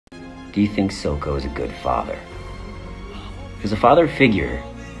do you think Silco is a good father? Because a father figure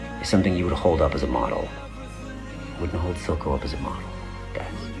is something you would hold up as a model. Wouldn't hold Silco up as a model,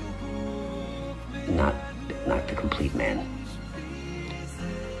 guys. Not the complete man.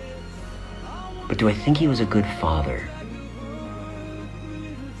 But do I think he was a good father?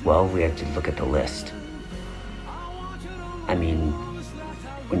 Well, we have to look at the list. I mean,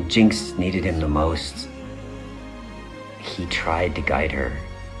 when Jinx needed him the most, he tried to guide her.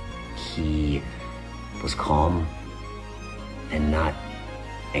 He was calm and not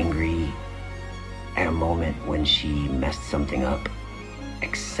angry at a moment when she messed something up,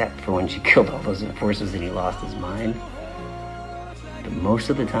 except for when she killed all those enforcers and he lost his mind. But most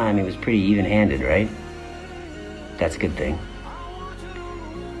of the time he was pretty even-handed, right? That's a good thing.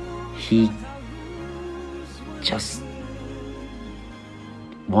 He just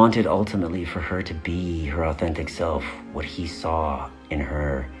wanted ultimately for her to be her authentic self, what he saw in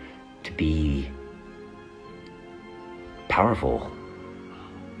her to be powerful,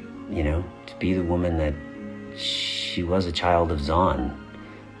 you know, to be the woman that she was, a child of Zon,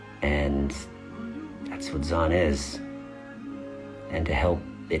 and that's what Zon is, and to help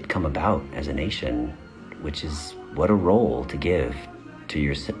it come about as a nation, which is what a role to give to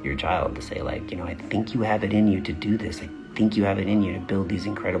your child, to say, like, you know, I think you have it in you to do this. I think you have it in you to build these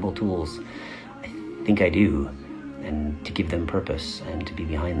incredible tools. I think I do. And to give them purpose and to be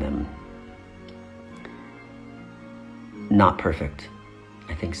behind them. Not perfect.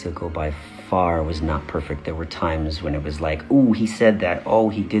 I think Silco by far was not perfect. There were times when it was like, ooh, he said that. Oh,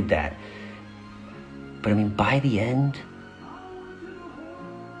 he did that. But I mean, by the end,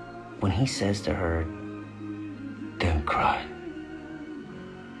 when he says to her, don't cry,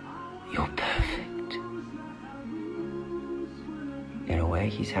 you're perfect. In a way,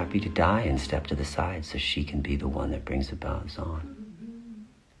 he's happy to die and step to the side so she can be the one that brings about Zon.